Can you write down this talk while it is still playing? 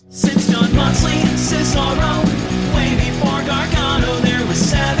Cesaro. Way before Gargano, there was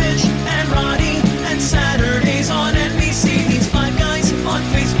Savage and Roddy, and Saturdays on NBC. These five guys on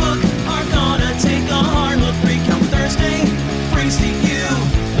Facebook are gonna take a hard look. Recount Thursday brings to you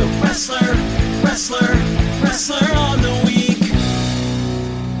the wrestler on the week.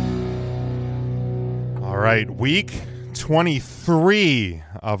 All right, week 23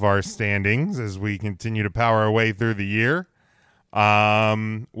 of our standings as we continue to power our way through the year.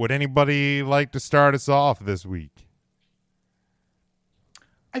 Would anybody like to start us off this week?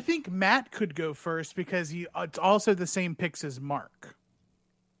 I think Matt could go first because it's also the same picks as Mark.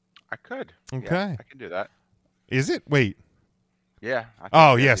 I could. Okay. Yeah, I can do that. Is it? Wait. Yeah.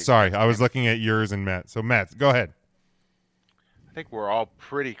 Oh, yeah, sorry. I was looking at yours and Matt. So, Matt, go ahead. I think we're all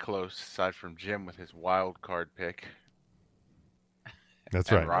pretty close, aside from Jim with his wild card pick. That's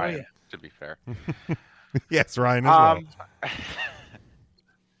and right. Ryan, to be fair. Yes, Ryan as well.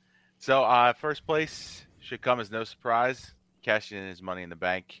 So, first place should come as no surprise. Cashing in his Money in the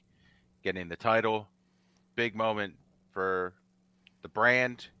Bank, getting the title. Big moment for the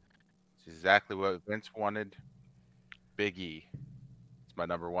brand. It's exactly what Vince wanted. Big E. It's my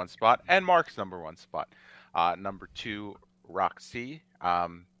number one spot. And Mark's number one spot. Number two, Roxy.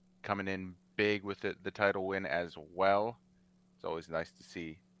 Coming in big with the title win as well. It's always nice to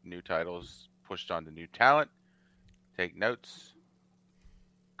see new titles pushed onto new talent. Take notes,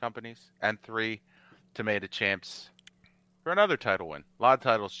 companies. And three, Tomato Champs for another title win. A lot of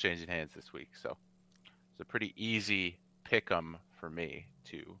titles changing hands this week, so it's a pretty easy pick 'em for me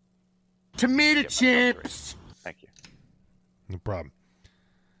to Tomato Champs. Thank you. No problem.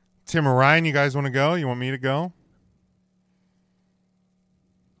 Tim or Ryan, you guys want to go? You want me to go?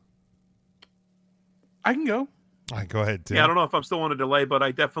 I can go. All right, go ahead, Tim. Yeah, I don't know if I'm still on a delay, but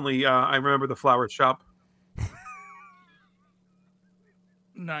I definitely I remember the flower shop.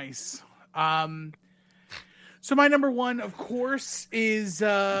 Nice. So my number one, of course, is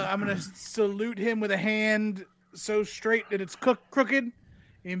I'm going to salute him with a hand so straight that it's crooked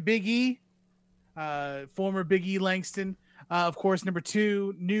in Big E, former Big E Langston. Of course, number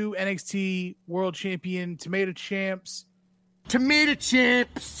two, new NXT World Champion, Tomato Champs. Tomato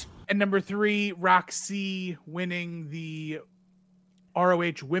Champs. And number three, Roxy winning the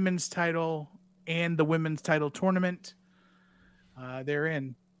ROH Women's title and the Women's title tournament. They're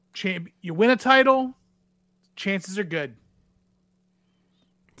in. You win a title, chances are good.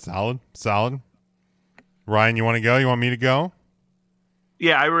 Solid. Ryan, you want to go? You want me to go?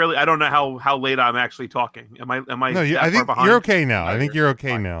 Yeah, I don't know how late I'm actually talking. Am I? No, that I far think behind? you're okay now. I think you're okay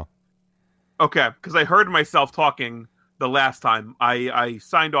fine. now. Okay, because I heard myself talking the last time. I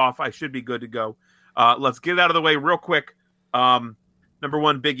signed off. I should be good to go. Let's get it out of the way real quick. Number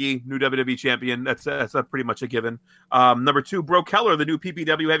one, Big E, new WWE champion. That's a pretty much a given. Number two, Bro Keller, the new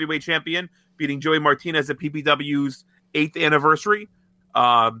PPW heavyweight champion, beating Joey Martinez at PPW's 8th anniversary.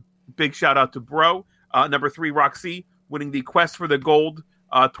 Big shout out to Bro. Number three, Roxy, winning the Quest for the Gold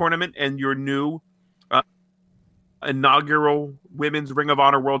tournament and your new inaugural Women's Ring of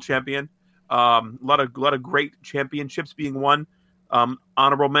Honor World Champion. A lot of great championships being won.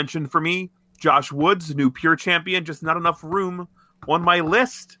 Honorable mention for me, Josh Woods, new Pure champion. Just not enough room on my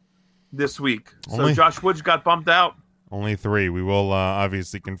list this week. So Josh Woods got bumped out. Only three. We will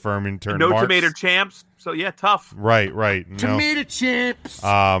obviously confirm in turn. No Marks. Tomato Champs. So yeah, tough. Right. No. Tomato Champs.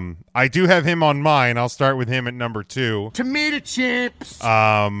 I do have him on mine. I'll start with him at number two. Tomato Champs.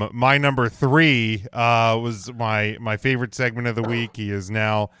 My number three was my favorite segment of the week. He is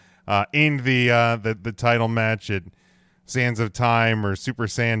now in the title match at Sands of Time or Super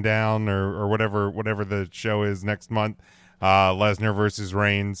Sandown or whatever the show is next month. Lesnar versus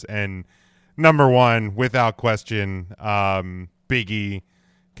Reigns, and number one, without question, Big E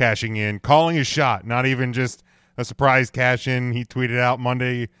cashing in, calling his shot, not even just a surprise cash in. He tweeted out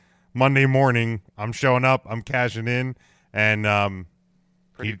Monday morning, I'm showing up, I'm cashing in, and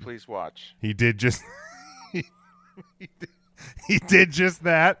Please watch. He did just he did just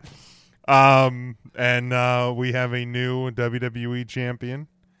that. And we have a new WWE champion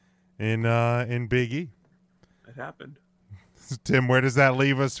in Big E. It happened. Tim, where does that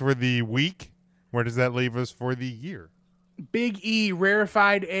leave us for the week? Where does that leave us for the year? Big E,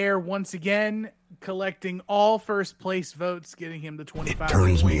 rarefied air once again, collecting all first place votes, getting him the 25. It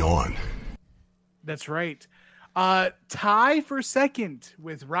turns me on. That's right. Tie for second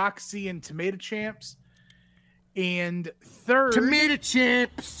with Roxy and Tomato Champs. And third, Tomato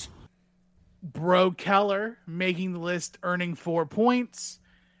Champs. Bro Keller making the list, earning 4 points.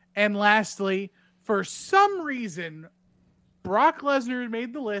 And lastly, for some reason, Brock Lesnar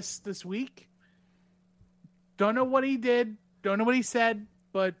made the list this week. Don't know what he did. Don't know what he said,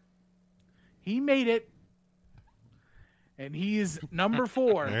 but He made it. And he's number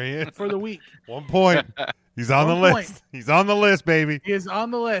 4 There he is. for the week. 1 point. He's on the 1 list. point. He's on the list, baby. He is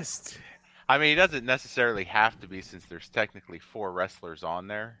on the list. I mean, he doesn't necessarily have to be since there's technically 4 wrestlers on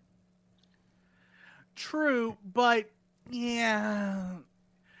there. True, but yeah.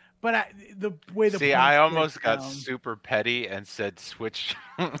 But the way the See, points I break almost got down- super petty and said switch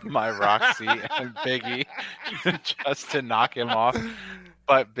my Roxy and Biggie just to knock him off.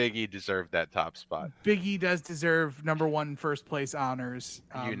 But Biggie deserved that top spot Big E does deserve number 1 first place honors.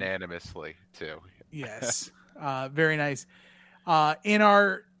 unanimously, too. Yes. Very nice. In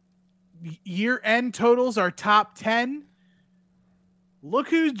our year-end totals, our top 10, look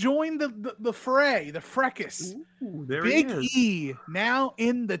who's joined the fray, the fracas. Ooh, there Big he is. E, now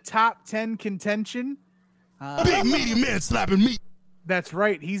in the top 10 contention. Big meaty man slapping me. That's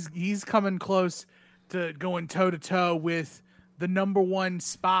right. He's coming close to going toe-to-toe with the number 1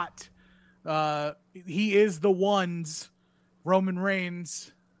 spot. He is the ones, Roman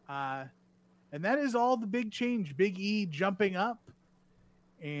Reigns. And that is all the big change. Big E jumping up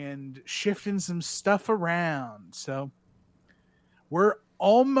and shifting some stuff around. So we're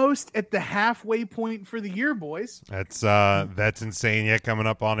almost at the halfway point for the year, boys. That's insane. Yeah, coming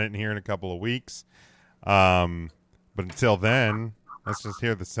up on it here in a couple of weeks. But until then, let's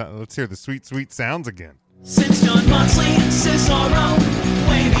hear the sweet sounds again. Since John Moxley and Cesaro,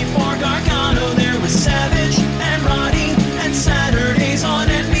 way before Gargano, there was Savage and Roddy, and Saturdays on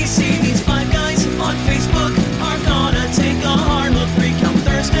NBC. These 5 guys on Facebook